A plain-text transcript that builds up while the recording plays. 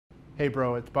Hey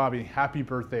bro, it's Bobby. Happy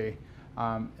birthday.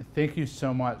 Thank you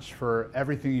so much for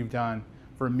everything you've done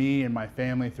for me and my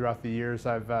family throughout the years.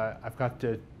 I've got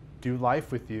to do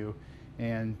life with you,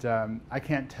 and I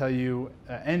can't tell you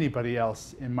anybody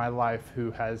else in my life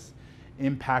who has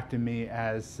impacted me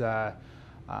as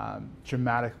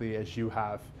dramatically as you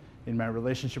have in my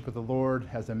relationship with the Lord,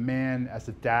 as a man, as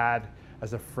a dad,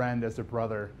 as a friend, as a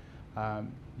brother.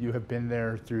 You have been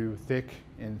there through thick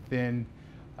and thin,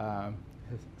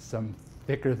 some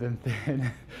thicker than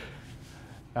thin.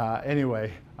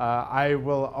 Anyway, I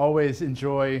will always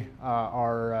enjoy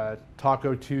our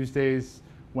Taco Tuesdays,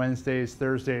 Wednesdays,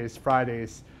 Thursdays,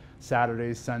 Fridays,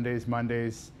 Saturdays, Sundays,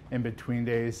 Mondays, in between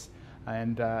days,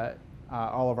 and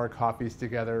all of our coffees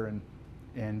together,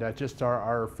 and just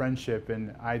our friendship.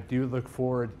 And I do look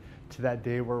forward to that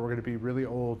day where we're going to be really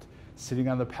old, sitting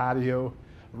on the patio,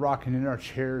 rocking in our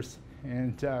chairs.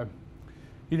 And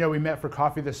you know, we met for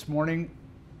coffee this morning,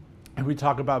 and we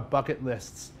talk about bucket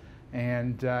lists.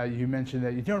 And you mentioned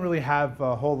that you don't really have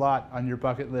a whole lot on your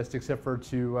bucket list except for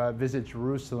to visit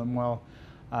Jerusalem. Well,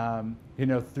 you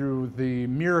know, through the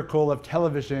miracle of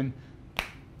television,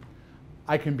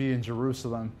 I can be in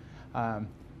Jerusalem.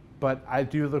 But I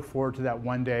do look forward to that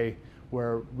one day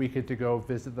where we get to go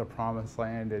visit the Promised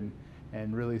Land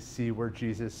and really see where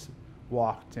Jesus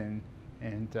walked. And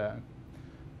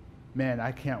man,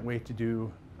 I can't wait to do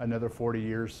another 40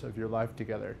 years of your life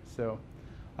together. So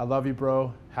I love you,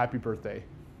 bro. Happy birthday.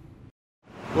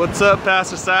 What's up,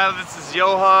 Pastor Seiler? This is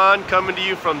Johan coming to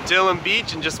you from Dillon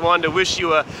Beach, and just wanted to wish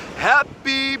you a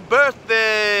happy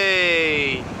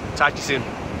birthday. Talk to you soon.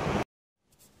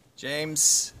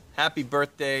 James, happy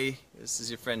birthday. This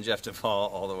is your friend Jeff Duvall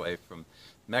all the way from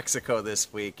Mexico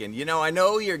this week. And you know, I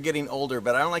know you're getting older,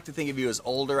 but I don't like to think of you as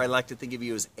older. I like to think of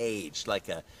you as aged, like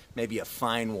maybe a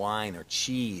fine wine or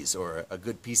cheese or a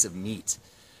good piece of meat.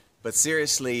 But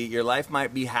seriously, your life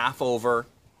might be half over,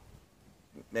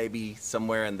 maybe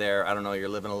somewhere in there. I don't know, you're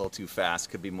living a little too fast,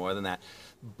 could be more than that.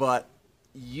 But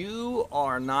you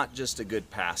are not just a good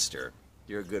pastor.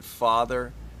 You're a good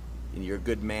father, and you're a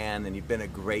good man, and you've been a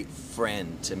great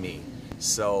friend to me.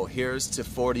 So here's to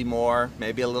 40 more,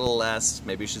 maybe a little less.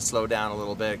 Maybe you should slow down a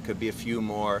little bit. It could be a few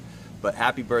more. But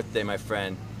happy birthday, my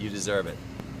friend. You deserve it.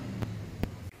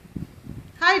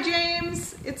 Hi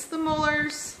James, it's the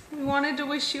Mullers. We wanted to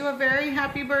wish you a very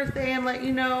happy birthday and let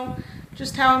you know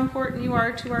just how important you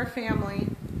are to our family.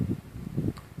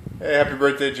 Hey, happy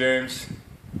birthday, James.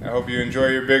 I hope you enjoy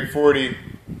your big 40.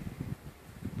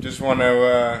 Just want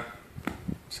to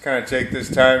just kind of take this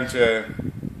time to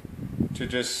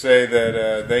just say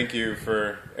that thank you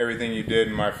for everything you did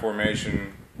in my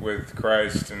formation with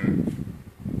Christ. And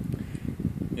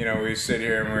you know, we sit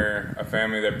here and we're a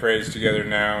family that prays together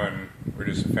now, and we're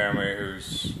just a family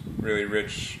who's really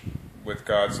rich with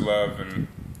God's love, and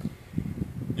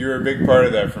you were a big part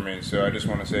of that for me. So I just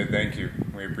want to say thank you.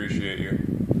 We appreciate you.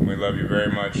 We love you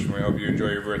very much, and we hope you enjoy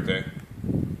your birthday.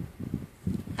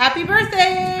 Happy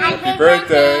birthday! Happy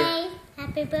birthday!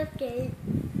 Happy birthday!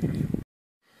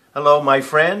 Hello, my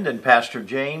friend and Pastor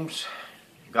James.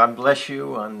 God bless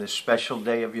you on this special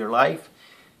day of your life.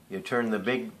 You turned the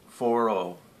big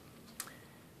 4-0.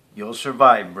 You'll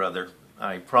survive, brother.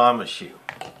 I promise you.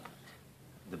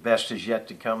 The best is yet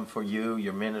to come for you,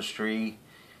 your ministry,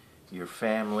 your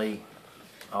family,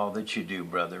 all that you do,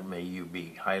 brother. May you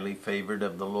be highly favored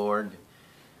of the Lord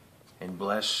and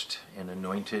blessed and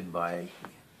anointed by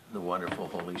the wonderful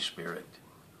Holy Spirit.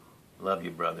 Love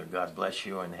you, brother. God bless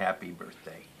you, and happy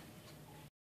birthday.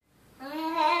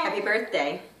 Happy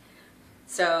birthday.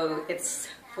 So it's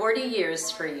 40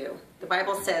 years for you. The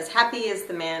Bible says, happy is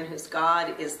the man whose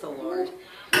God is the Lord.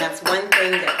 And that's one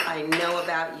thing that I know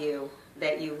about you,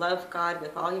 that you love God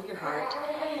with all of your heart.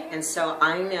 And so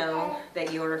I know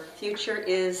that your future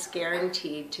is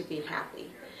guaranteed to be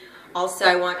happy. Also,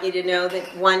 I want you to know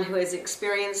that one who has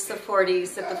experienced the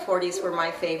 40s, that the 40s were my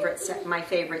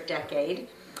favorite decade.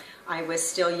 I was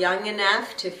still young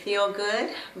enough to feel good,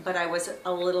 but I was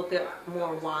a little bit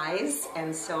more wise,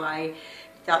 and so I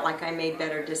felt like I made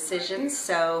better decisions.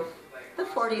 So the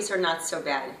 40s are not so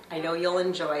bad. I know you'll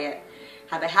enjoy it.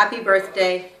 Have a happy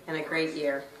birthday and a great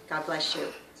year. God bless you.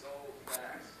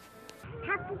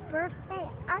 Happy birthday,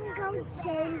 Uncle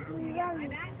James. We love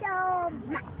you so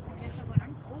much.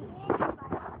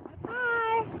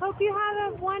 Hi, hope you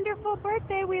have a wonderful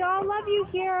birthday. We all love you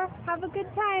here. Have a good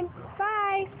time.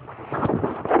 Bye.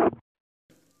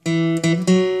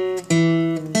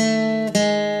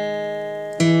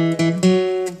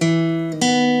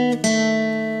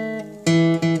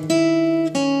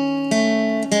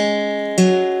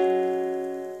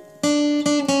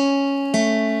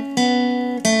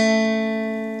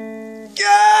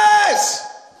 Yes!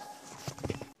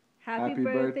 Happy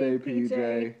birthday,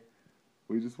 PJ.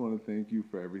 We just want to thank you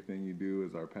for everything you do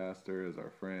as our pastor, as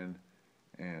our friend,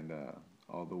 and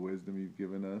all the wisdom you've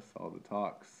given us, all the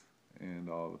talks, and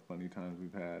all the funny times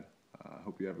we've had.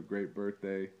 Hope you have a great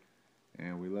birthday,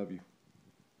 and we love you.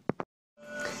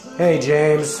 Hey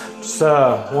James, just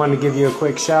wanted to give you a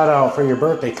quick shout out for your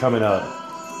birthday coming up.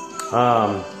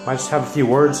 I just have a few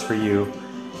words for you.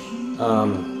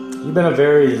 You've been a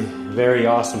very, very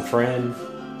awesome friend,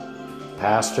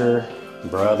 pastor,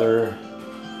 brother.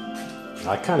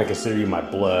 I kind of consider you my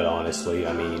blood, honestly.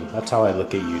 I mean, that's how I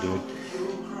look at you, dude.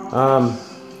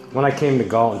 When I came to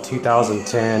Galt in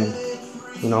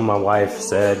 2010, you know, my wife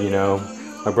said, you know,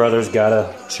 my brother's got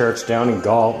a church down in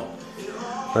Galt.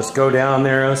 Let's go down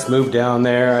there, let's move down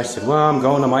there. I said, well, I'm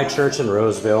going to my church in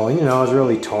Roseville. And, you know, I was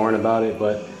really torn about it,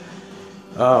 but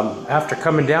after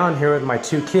coming down here with my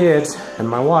 2 kids and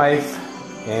my wife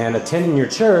and attending your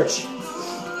church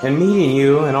and meeting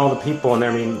you and all the people in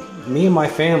there, I mean, me and my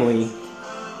family,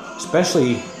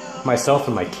 especially myself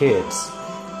and my kids,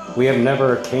 we have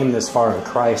never came this far in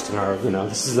Christ in our, you know,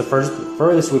 this is the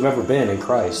furthest we've ever been in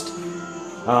Christ.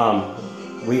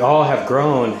 We all have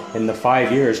grown in the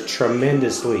 5 years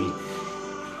tremendously,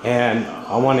 and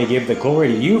I want to give the glory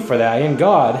to you for that and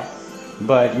God,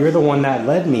 but you're the one that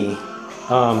led me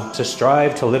to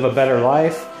strive to live a better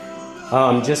life.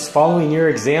 Just following your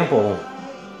example,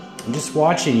 I'm just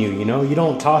watching you, you know, you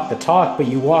don't talk the talk, but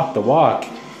you walk the walk,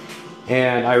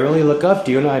 and I really look up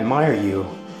to you and I admire you.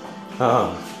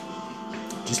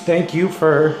 Just thank you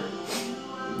for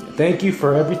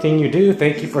everything you do.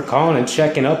 Thank you for calling and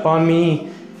checking up on me,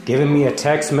 giving me a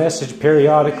text message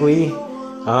periodically.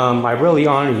 I really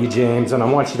honor you, James, and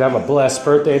I want you to have a blessed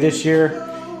birthday this year.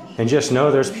 And just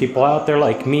know there's people out there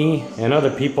like me and other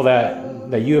people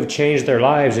that you have changed their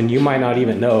lives and you might not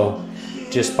even know,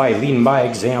 just by leading by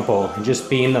example and just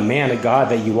being the man of God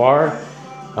that you are,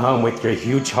 with your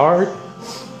huge heart.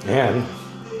 And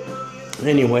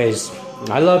anyways,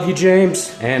 I love you,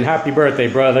 James, and happy birthday,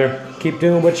 brother. Keep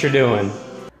doing what you're doing.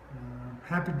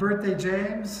 Happy birthday,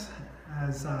 James.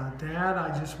 As Dad,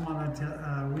 I just wanted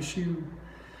to wish you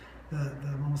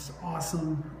the most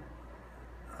awesome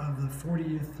of the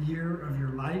 40th year of your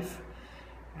life.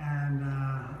 And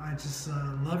I just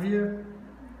love you.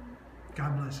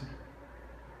 God bless you.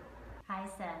 Hi,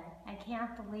 son. I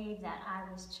can't believe that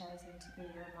I was chosen to be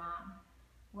your mom.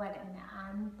 What an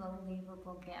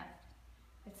unbelievable gift.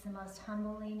 It's the most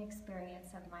humbling experience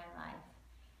of my life.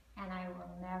 And I will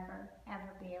never,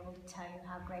 ever be able to tell you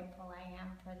how grateful I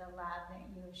am for the love that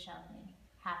you have shown me.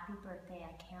 Happy birthday.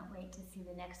 I can't wait to see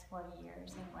the next 40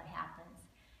 years and what happens.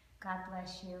 God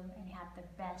bless you and have the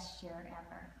best year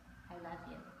ever. I love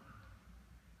you.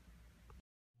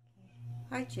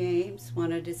 Hi James,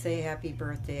 wanted to say happy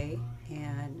birthday,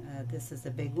 and this is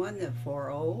a big one, the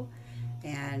 4-0,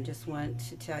 and just want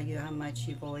to tell you how much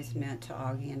you've always meant to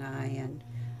Augie and I, and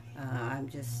I'm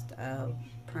just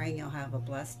praying you'll have a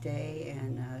blessed day,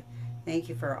 and thank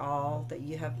you for all that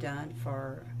you have done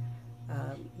for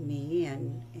me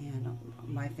and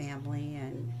my family,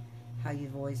 and how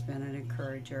you've always been an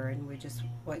encourager, and we just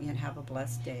want you to have a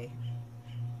blessed day.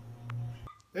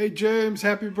 Hey James,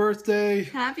 happy birthday.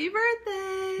 Happy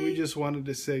birthday. We just wanted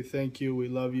to say thank you. We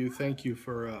love you. Thank you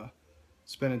for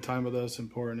spending time with us and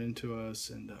pouring into us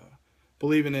and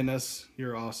believing in us.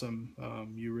 You're awesome.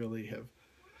 You really have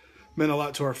meant a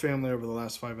lot to our family over the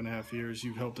last 5.5 years.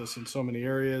 You've helped us in so many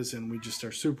areas, and we just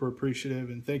are super appreciative.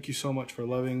 And thank you so much for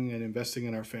loving and investing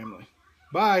in our family.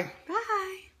 Bye.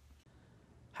 Bye.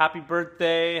 Happy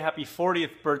birthday. Happy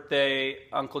 40th birthday,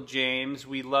 Uncle James.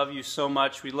 We love you so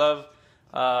much. We love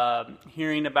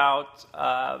hearing about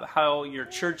how your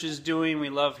church is doing. We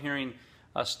love hearing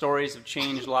stories of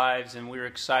changed lives, and we're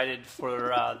excited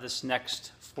for this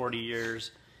next 40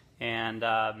 years. And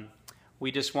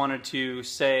we just wanted to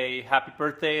say happy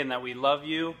birthday and that we love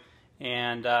you,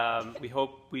 and we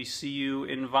hope we see you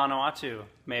in Vanuatu,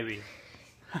 maybe.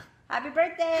 Happy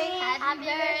birthday. Happy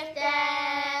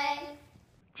birthday.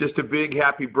 Just a big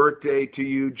happy birthday to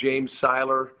you, James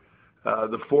Seiler.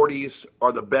 The 40s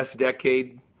are the best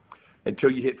decade.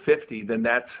 Until you hit 50, then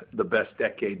that's the best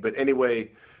decade. But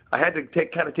anyway, I had to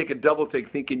kind of take a double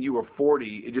take thinking you were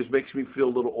 40. It just makes me feel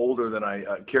a little older than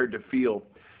I cared to feel.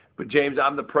 But James,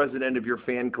 I'm the president of your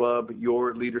fan club,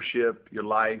 your leadership, your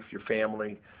life, your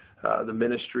family, the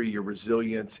ministry, your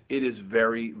resilience. It is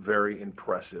very, very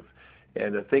impressive.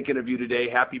 And thinking of you today,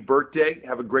 happy birthday.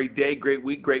 Have a great day, great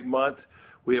week, great month.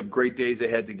 We have great days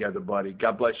ahead together, buddy.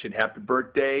 God bless you, and happy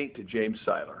birthday to James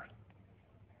Seiler.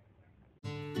 I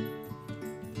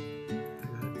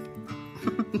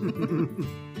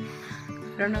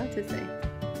don't know what to say.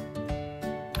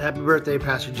 Happy birthday,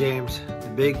 Pastor James.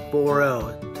 The big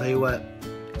 4-0. Tell you what,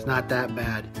 it's not that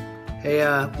bad. Hey,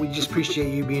 we just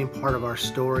appreciate you being part of our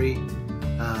story,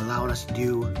 allowing us to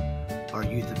do our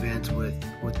youth events with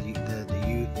the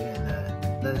youth,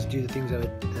 and let us do the things that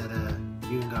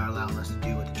you and God are allowing us to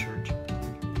do with the church.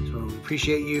 So we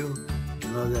appreciate you. We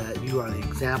know that you are the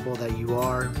example that you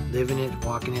are, living it,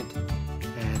 walking it.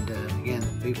 And again,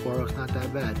 big 4-0 is not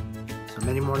that bad. So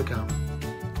many more to come.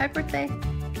 Happy birthday.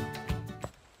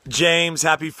 James,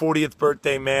 happy 40th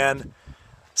birthday, man.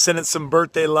 Sending some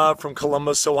birthday love from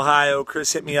Columbus, Ohio.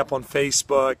 Chris hit me up on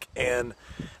Facebook, and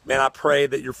man, I pray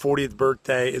that your 40th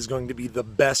birthday is going to be the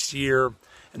best year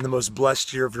and the most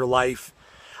blessed year of your life.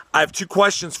 I have 2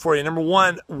 questions for you. Number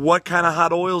 1, what kind of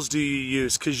hot oils do you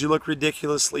use? Because you look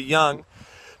ridiculously young.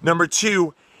 Number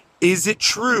 2, is it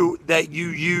true that you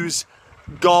use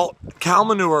cow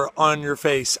manure on your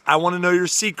face? I want to know your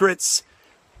secrets.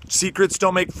 Secrets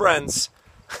don't make friends.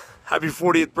 Happy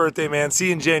 40th birthday, man. See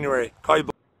you in January. Call you.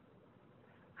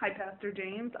 Hi, Pastor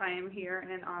James. I am here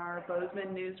in our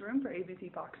Bozeman newsroom for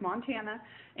ABC Fox Montana,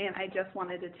 and I just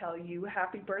wanted to tell you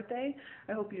happy birthday.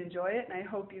 I hope you enjoy it, and I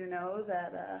hope you know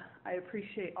that I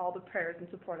appreciate all the prayers and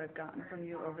support I've gotten from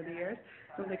you over the years.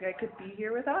 I don't think I could be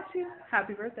here without you.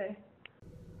 Happy birthday.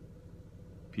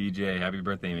 PJ, happy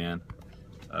birthday, man.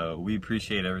 We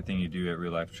appreciate everything you do at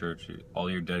Real Life Church,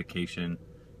 all your dedication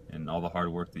and all the hard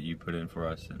work that you put in for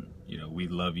us. And you know, we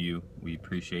love you. We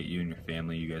appreciate you and your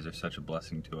family. You guys are such a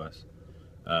blessing to us.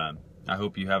 I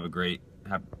hope you have a great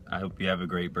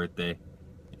birthday,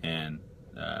 and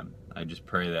I just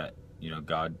pray that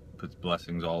God puts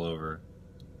blessings all over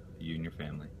you and your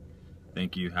family.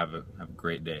 Thank you. Have a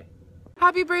great day.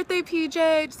 Happy birthday,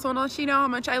 PJ. Just want to let you know how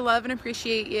much I love and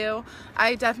appreciate you.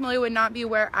 I definitely would not be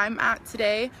where I'm at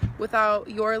today without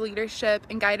your leadership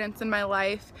and guidance in my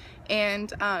life.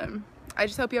 And I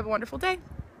just hope you have a wonderful day.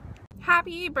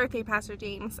 Happy birthday, Pastor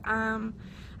James. I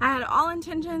had all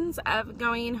intentions of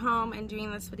going home and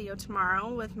doing this video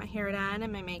tomorrow with my hair done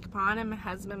and my makeup on and my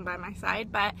husband by my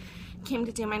side, but came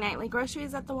to do my nightly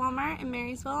groceries at the Walmart in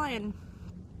Marysville and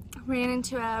ran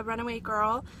into a runaway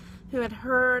girl who had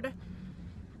heard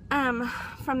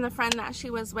from the friend that she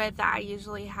was with that I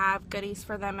usually have goodies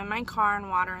for them in my car and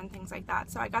water and things like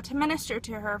that. So I got to minister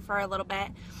to her for a little bit,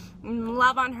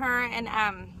 love on her, and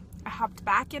I hopped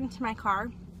back into my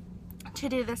car to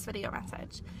do this video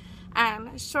message.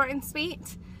 Short and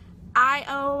sweet, I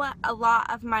owe a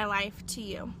lot of my life to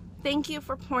you. Thank you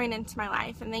for pouring into my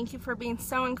life, and thank you for being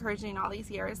so encouraging all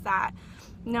these years that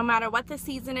no matter what the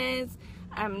season is,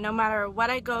 no matter what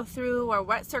I go through or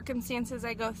what circumstances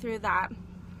I go through, that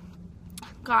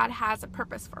God has a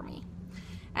purpose for me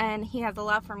and He has a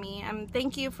love for me. And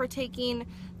thank you for taking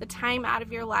the time out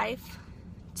of your life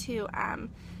to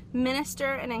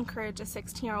minister and encourage a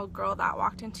 16-year-old girl that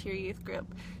walked into your youth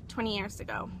group 20 years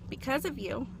ago. Because of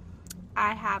you,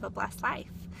 I have a blessed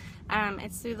life.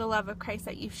 It's through the love of Christ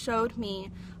that you showed me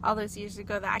all those years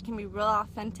ago that I can be real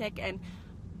authentic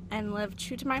and live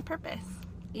true to my purpose,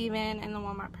 even in the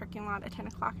Walmart parking lot at 10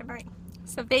 o'clock at night.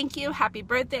 So thank you. Happy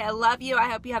birthday. I love you. I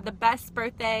hope you have the best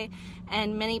birthday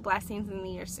and many blessings in the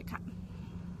years to come.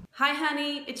 Hi,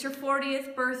 honey. It's your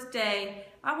 40th birthday.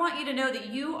 I want you to know that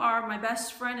you are my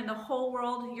best friend in the whole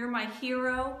world. You're my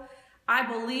hero. I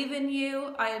believe in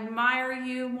you. I admire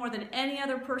you more than any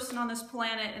other person on this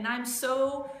planet, and I'm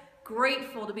so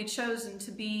grateful to be chosen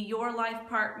to be your life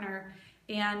partner,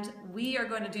 and we are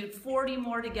going to do 40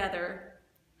 more together.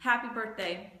 Happy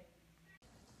birthday.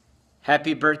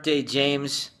 Happy birthday,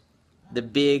 James. The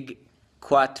big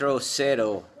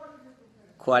 40.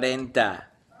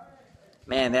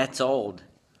 Man, that's old.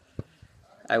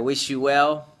 I wish you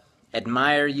well,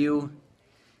 admire you,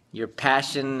 your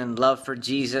passion and love for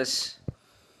Jesus,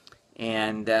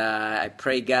 and I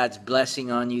pray God's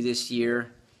blessing on you this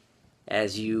year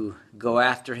as you go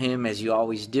after Him, as you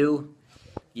always do.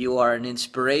 You are an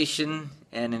inspiration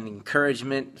and an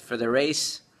encouragement for the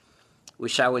race.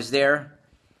 Wish I was there.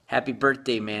 Happy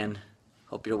birthday, man.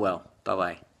 Hope you're well.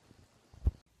 Bye-bye.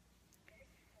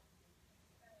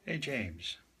 Hey,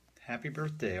 James. Happy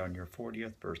birthday on your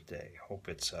 40th birthday. Hope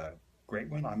it's a great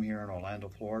one. I'm here in Orlando,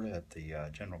 Florida at the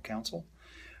General Council,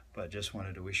 but just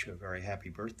wanted to wish you a very happy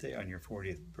birthday on your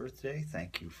 40th birthday.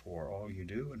 Thank you for all you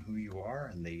do and who you are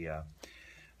and the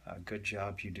good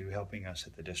job you do helping us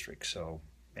at the district. So,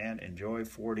 man, enjoy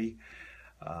 40.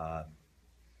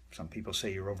 Some people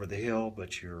say you're over the hill,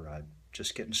 but you're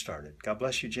just getting started. God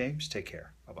bless you, James. Take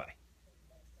care. Bye-bye.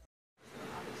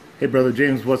 Hey, Brother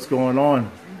James, what's going on?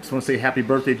 Just want to say happy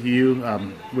birthday to you.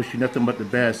 Wish you nothing but the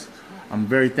best. I'm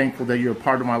very thankful that you're a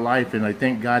part of my life, and I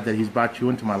thank God that He's brought you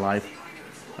into my life.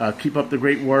 Keep up the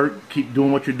great work. Keep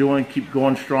doing what you're doing. Keep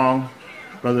going strong.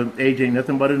 Brother AJ,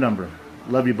 nothing but a number.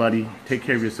 Love you, buddy. Take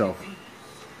care of yourself.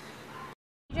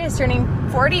 PJ is turning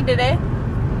 40 today.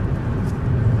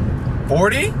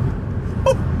 40?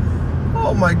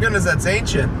 Oh my goodness, that's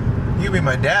ancient. You could be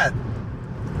my dad.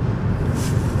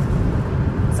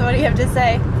 So what do you have to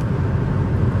say?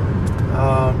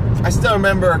 I still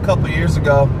remember a couple years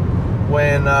ago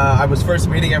when I was first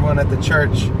meeting everyone at the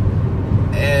church,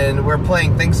 and we're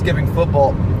playing Thanksgiving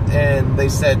football, and they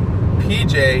said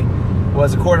PJ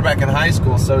was a quarterback in high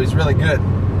school, so he's really good.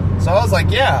 So I was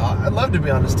like, yeah, I'd love to be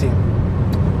on this team.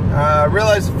 I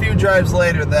realized a few drives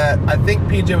later that I think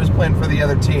PJ was playing for the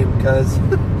other team because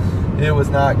it was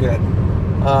not good.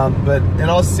 But in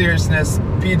all seriousness,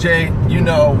 PJ, you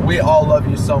know, we all love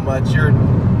you so much. You're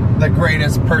the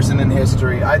greatest person in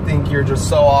history. I think you're just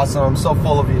so awesome. I'm so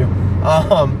full of you.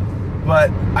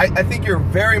 But I think you're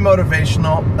very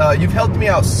motivational. You've helped me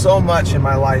out so much in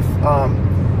my life,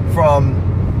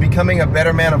 from becoming a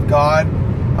better man of God,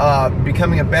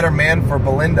 becoming a better man for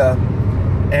Belinda,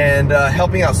 and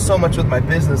helping out so much with my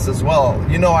business as well.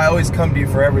 You know, I always come to you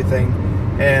for everything,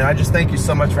 and I just thank you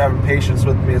so much for having patience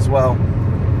with me as well.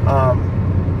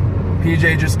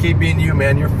 PJ, just keep being you,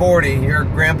 man. You're 40. You're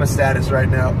grandpa status right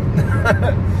now.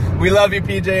 We love you,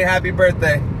 PJ. Happy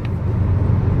birthday.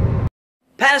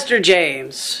 Pastor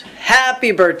James,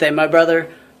 happy birthday, my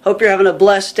brother. Hope you're having a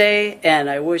blessed day, and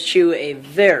I wish you a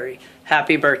very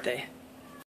happy birthday.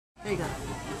 There you go.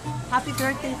 Happy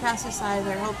birthday, Pastor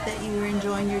Seiler. Hope that you are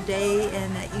enjoying your day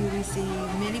and that you receive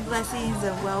many blessings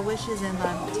of well wishes and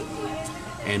love.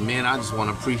 And man, I just want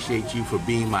to appreciate you for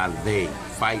being my they,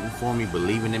 fighting for me,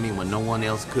 believing in me when no one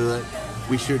else could.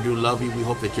 We sure do love you. We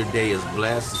hope that your day is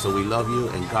blessed. So we love you,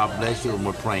 and God bless you, and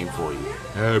we're praying for you.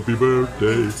 Happy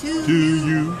birthday to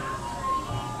you.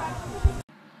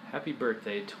 Happy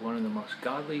birthday to one of the most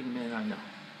godly men I know.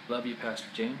 Love you, Pastor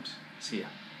James. See ya.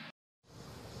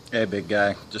 Hey, big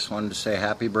guy. Just wanted to say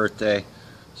happy birthday.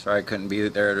 Sorry I couldn't be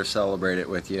there to celebrate it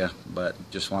with you, but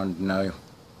just wanted to know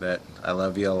that I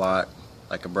love you a lot,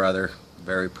 like a brother.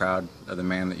 Very proud of the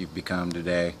man that you've become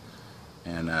today.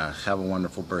 And have a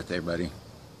wonderful birthday, buddy.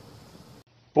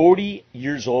 40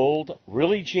 years old?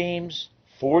 Really, James?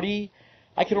 40?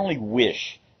 I could only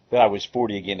wish that I was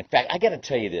 40 again. In fact, I got to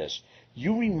tell you this.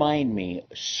 You remind me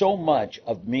so much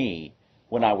of me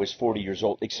when I was 40 years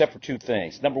old, except for two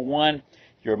things. Number one,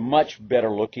 you're much better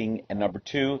looking. And number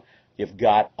two, you've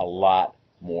got a lot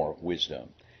more wisdom.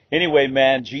 Anyway,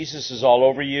 man, Jesus is all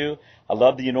over you. I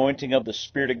love the anointing of the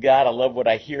Spirit of God. I love what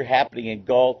I hear happening in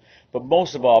Galt. But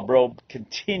most of all, bro,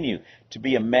 continue to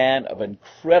be a man of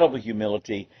incredible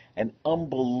humility and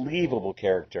unbelievable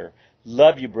character.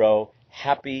 Love you, bro.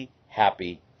 Happy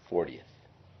 40th.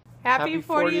 Happy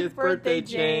 40th birthday,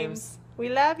 James. We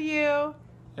love you.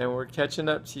 And we're catching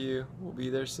up to you. We'll be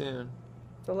there soon.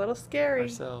 It's a little scary.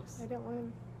 Ourselves. I don't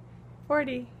want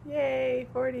 40. Yay,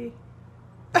 40.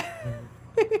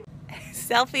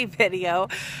 Selfie video.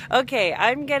 Okay,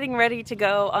 I'm getting ready to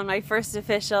go on my first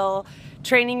official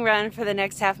training run for the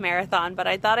next half marathon, but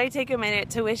I thought I'd take a minute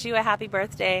to wish you a happy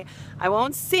birthday. I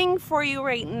won't sing for you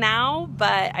right now,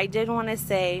 but I did want to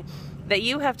say that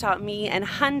you have taught me and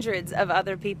hundreds of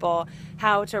other people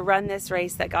how to run this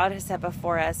race that God has set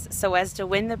before us so as to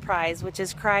win the prize, which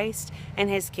is Christ and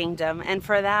His kingdom. And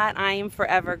for that, I am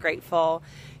forever grateful.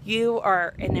 You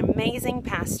are an amazing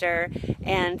pastor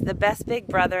and the best big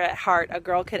brother at heart a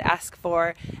girl could ask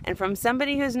for. And from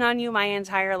somebody who's known you my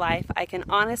entire life, I can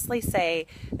honestly say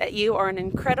that you are an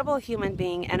incredible human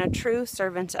being and a true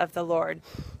servant of the Lord.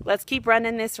 Let's keep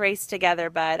running this race together,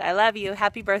 bud. I love you.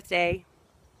 Happy birthday.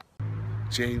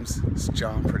 James, it's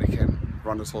John Pritikin.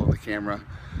 Ronda's holding the camera.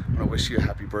 I want to wish you a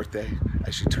happy birthday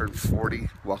as you turn 40.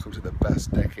 Welcome to the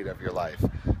best decade of your life.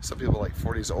 Some people are like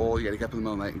 40 is old. You got to get up in the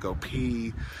middle of the night and go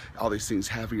pee. All these things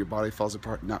happen. Your body falls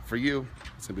apart. Not for you.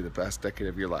 It's going to be the best decade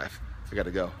of your life. I got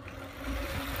to go.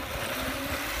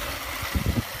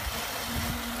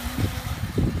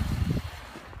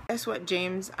 Guess what,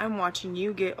 James? I'm watching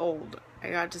you get old. I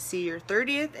got to see your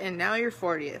 30th and now your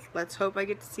 40th. Let's hope I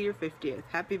get to see your 50th.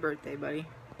 Happy birthday, buddy.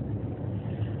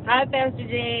 Hi, Pastor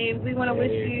James. We want to wish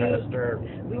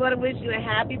you a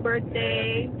happy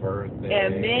birthday.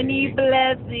 And many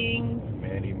blessings.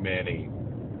 Many.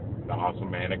 The awesome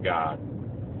man of God.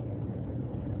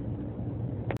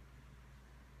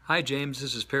 Hi, James.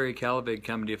 This is Perry Calabig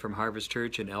coming to you from Harvest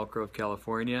Church in Elk Grove,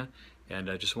 California.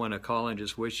 And I just want to call and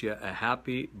just wish you a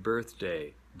happy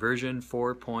birthday. Version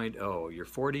 4.0. You're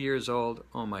 40 years old.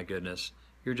 Oh, my goodness.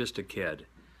 You're just a kid.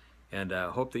 And I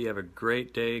hope that you have a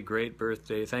great day, great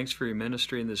birthday. Thanks for your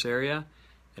ministry in this area.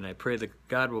 And I pray that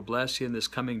God will bless you in this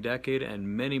coming decade and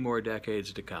many more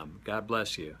decades to come. God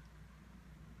bless you.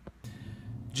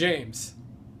 James,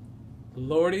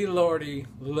 lordy, lordy,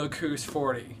 look who's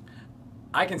 40.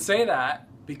 I can say that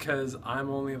because I'm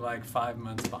only like 5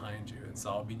 months behind you, and so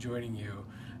I'll be joining you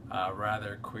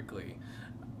rather quickly.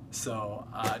 So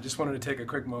I just wanted to take a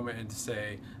quick moment and to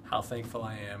say how thankful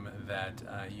I am that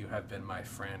you have been my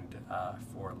friend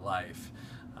for life.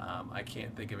 I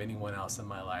can't think of anyone else in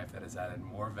my life that has added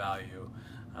more value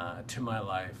to my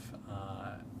life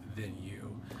than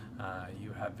you.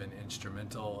 You have been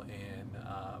instrumental in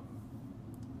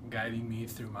guiding me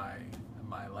through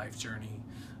my life journey.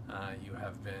 You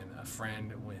have been a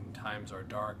friend when times are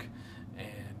dark,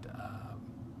 and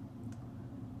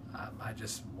I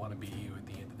just want to be you at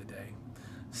the end of the day.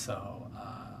 So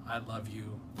I love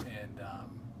you, and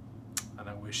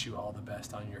I wish you all the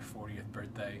best on your 40th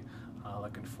birthday.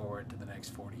 Looking forward to the next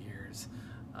 40 years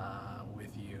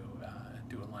with you,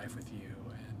 doing life with you,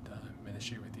 and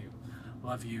ministry with you.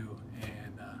 Love you,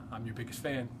 and I'm your biggest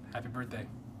fan. Happy birthday.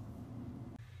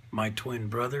 My twin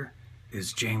brother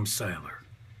is James Seiler.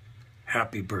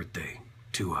 Happy birthday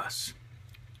to us.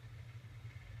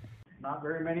 Not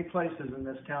very many places in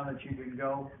this town that you can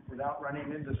go without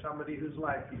running into somebody whose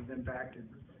life you've impacted.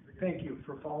 Thank you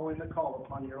for following the call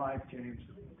upon your life, James.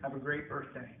 Have a great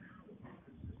birthday.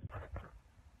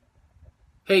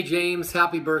 Hey James,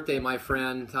 happy birthday, my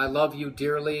friend. I love you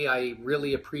dearly. I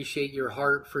really appreciate your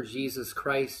heart for Jesus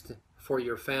Christ, for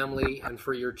your family, and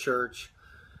for your church.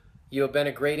 You have been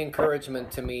a great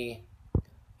encouragement to me.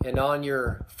 And on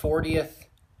your 40th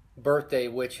birthday,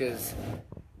 which is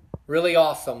really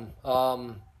awesome,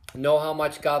 know how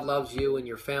much God loves you, and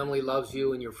your family loves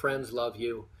you, and your friends love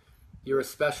you. You're a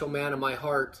special man in my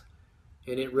heart,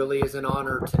 and it really is an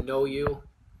honor to know you.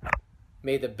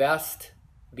 May the best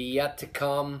be yet to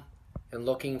come, and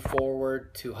looking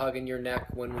forward to hugging your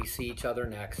neck when we see each other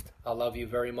next. I love you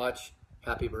very much.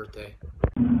 Happy birthday.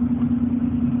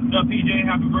 What's up, PJ?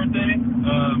 Happy birthday.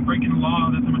 Breaking the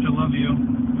law, that's how much I love you.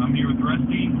 I'm here with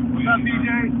Rusty. What's up, PJ?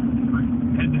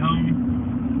 Heading home.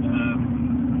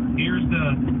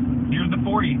 Here's the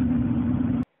 40.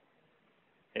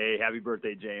 Hey, happy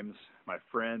birthday, James. My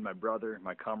friend, my brother,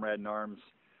 my comrade in arms.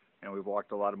 And we've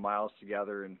walked a lot of miles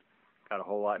together and got a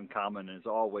whole lot in common. And as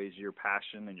always, your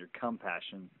passion and your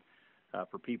compassion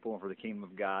for people and for the kingdom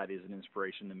of God is an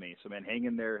inspiration to me. So, man, hang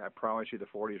in there. I promise you the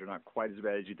 40s are not quite as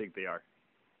bad as you think they are.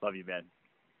 Love you, man.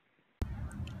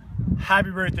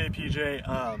 Happy birthday, PJ.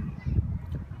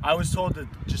 I was told to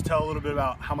just tell a little bit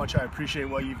about how much I appreciate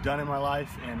what you've done in my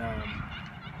life, and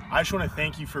I just want to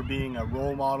thank you for being a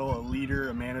role model, a leader,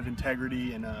 a man of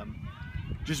integrity, and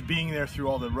just being there through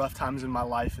all the rough times in my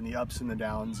life and the ups and the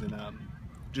downs, and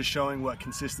just showing what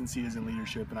consistency is in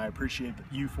leadership. And I appreciate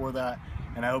you for that,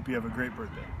 and I hope you have a great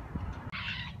birthday.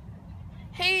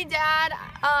 Hey Dad,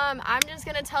 I'm just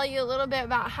going to tell you a little bit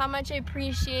about how much I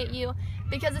appreciate you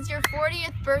because it's your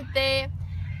 40th birthday,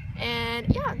 and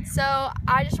yeah, so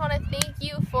I just want to thank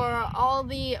you for all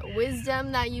the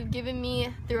wisdom that you've given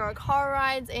me through our car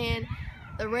rides and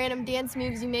the random dance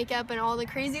moves you make up and all the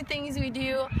crazy things we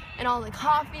do and all the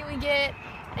coffee we get,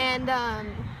 and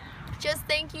just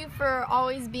thank you for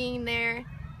always being there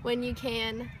when you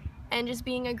can and just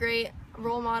being a great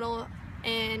role model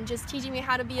and just teaching me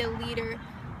how to be a leader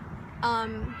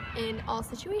in all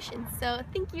situations. So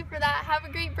thank you for that. Have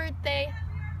a great birthday.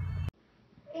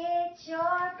 It's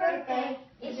your birthday,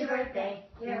 it's your birthday,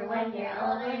 you're 1 year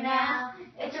older now.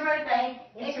 It's your birthday,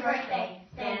 it's your birthday,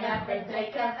 stand up and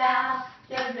take a bow.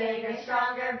 You're bigger,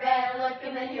 stronger, better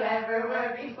looking than you ever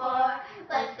were before.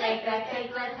 Let's take a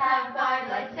cake, let's have a party,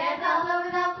 let's dance all over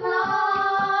the floor.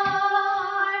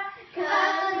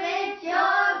 'Cause it's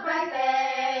your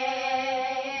birthday.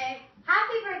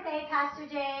 Happy birthday, Pastor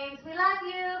James. We love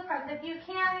you from the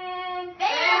Buchanan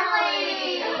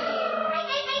family.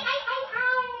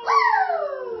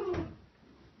 Woo!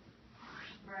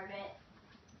 Mermaid.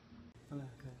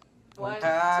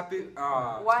 Happy.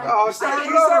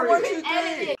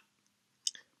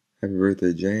 Happy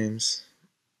birthday, James.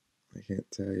 I can't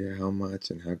tell you how much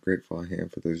and how grateful I am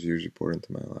for those years you poured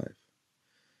into my life.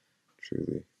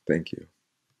 Truly, thank you.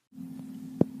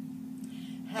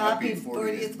 Happy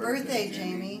 40th birthday,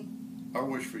 Jamie. Our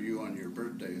wish for you on your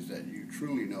birthday is that you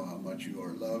truly know how much you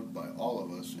are loved by all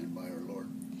of us and by our Lord.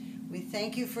 We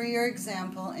thank you for your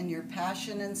example and your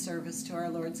passion and service to our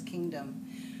Lord's kingdom.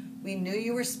 We knew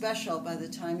you were special by the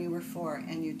time you were 4,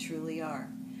 and you truly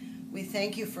are. We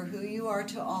thank you for who you are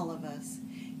to all of us.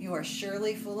 You are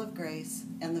surely full of grace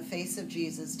and the face of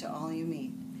Jesus to all you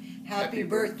meet. Happy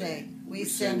birthday. We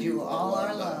send you all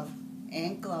our love.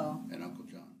 Aunt Glo. And Uncle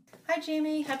John. Hi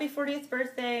Jamie, happy 40th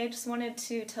birthday. I just wanted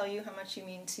to tell you how much you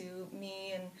mean to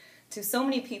me and to so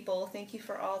many people. Thank you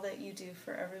for all that you do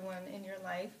for everyone in your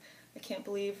life. I can't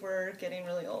believe we're getting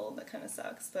really old. That kind of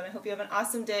sucks. But I hope you have an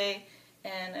awesome day,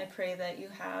 and I pray that you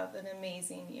have an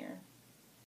amazing year.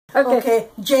 Okay,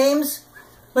 James,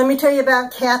 let me tell you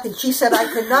about Kathy. She said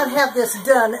I could not have this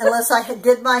done unless I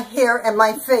did my hair and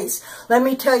my face. Let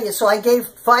me tell you, so I gave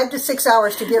 5 to 6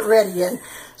 hours to get ready in.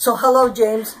 So hello,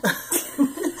 James.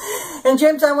 And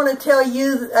James, I want to tell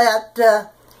you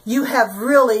that you have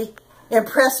really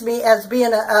impressed me as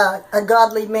being a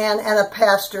godly man and a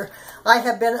pastor. I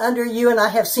have been under you, and I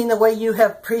have seen the way you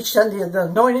have preached under the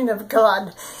anointing of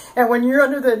God. And when you're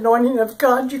under the anointing of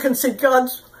God, you can see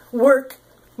God's work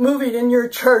moving in your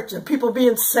church and people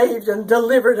being saved and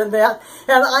delivered and that.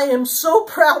 And I am so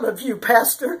proud of you,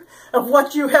 Pastor, of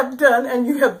what you have done, and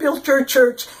you have built your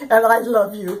church, and I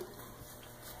love you.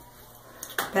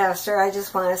 Pastor, I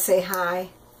just want to say hi.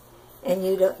 And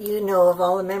you know of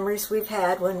all the memories we've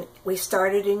had when we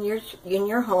started in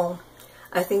your home.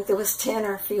 I think there was 10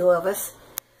 or a few of us.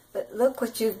 But look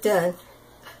what you've done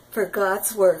for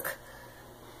God's work.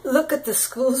 Look at the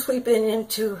schools we've been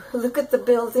into. Look at the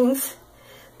buildings.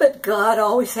 But God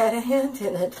always had a hand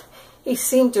in it. He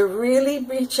seemed to really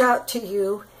reach out to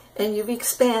you, and you've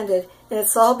expanded. And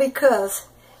it's all because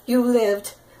you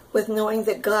lived with knowing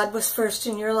that God was first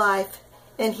in your life.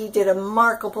 And He did a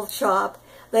remarkable job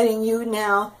letting you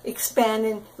now expand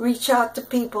and reach out to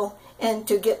people and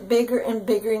to get bigger and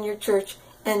bigger in your church.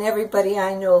 And everybody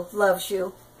I know loves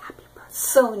you. Happy birthday.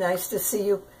 So nice to see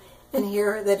you and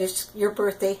hear that it's your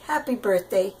birthday. Happy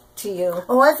birthday to you.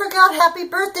 Oh, I forgot. Happy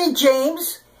birthday,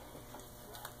 James.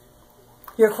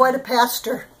 You're quite a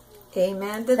pastor.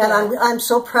 Amen to that. And I'm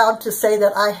so proud to say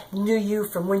that I knew you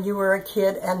from when you were a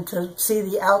kid, and to see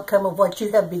the outcome of what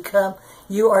you have become.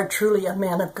 You are truly a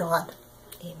man of God.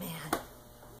 Amen.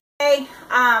 Hey,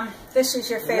 this is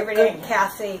your favorite Aunt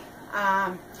Kathy.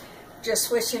 Just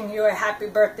wishing you a happy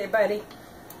birthday, buddy.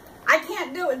 I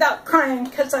can't do it without crying,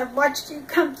 because I've watched you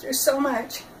come through so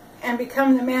much and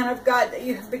become the man of God that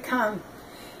you have become.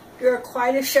 You're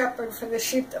quite a shepherd for the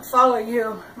sheep that follow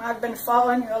you. I've been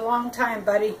following you a long time,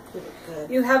 buddy.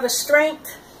 Good. You have a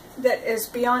strength that is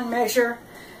beyond measure.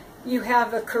 You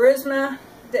have a charisma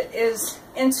that is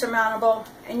insurmountable,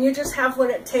 and you just have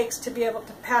what it takes to be able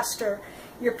to pastor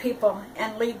your people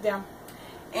and lead them.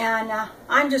 And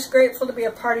I'm just grateful to be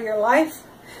a part of your life.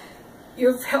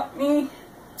 You've helped me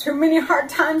through many hard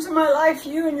times in my life,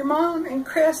 you and your mom and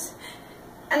Chris.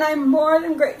 And I'm more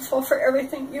than grateful for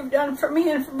everything you've done for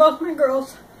me and for both my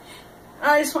girls.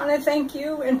 I just want to thank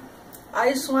you, and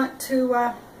I just want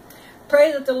to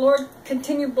pray that the Lord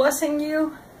continue blessing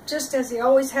you just as He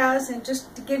always has, and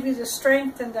just to give you the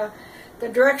strength and the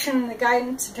direction and the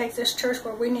guidance to take this church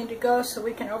where we need to go so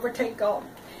we can overtake gold.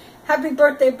 Happy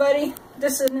birthday, buddy.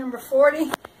 This is number 40,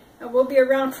 and we'll be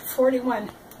around for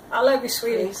 41. I love you,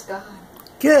 sweetie. Praise God.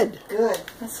 Good. Good.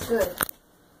 That's good.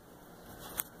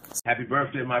 Happy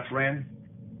birthday, my friend.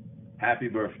 Happy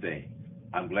birthday.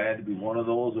 I'm glad to be one of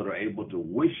those that are able to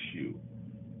wish you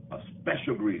a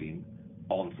special greeting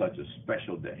on such a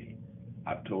special day.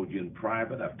 I've told you in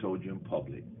private, I've told you in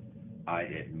public. I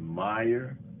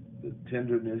admire the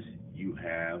tenderness you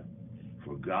have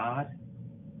for God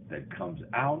that comes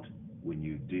out when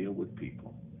you deal with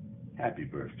people. Happy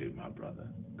birthday, my brother.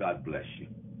 God bless you.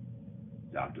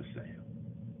 Dr. Sam.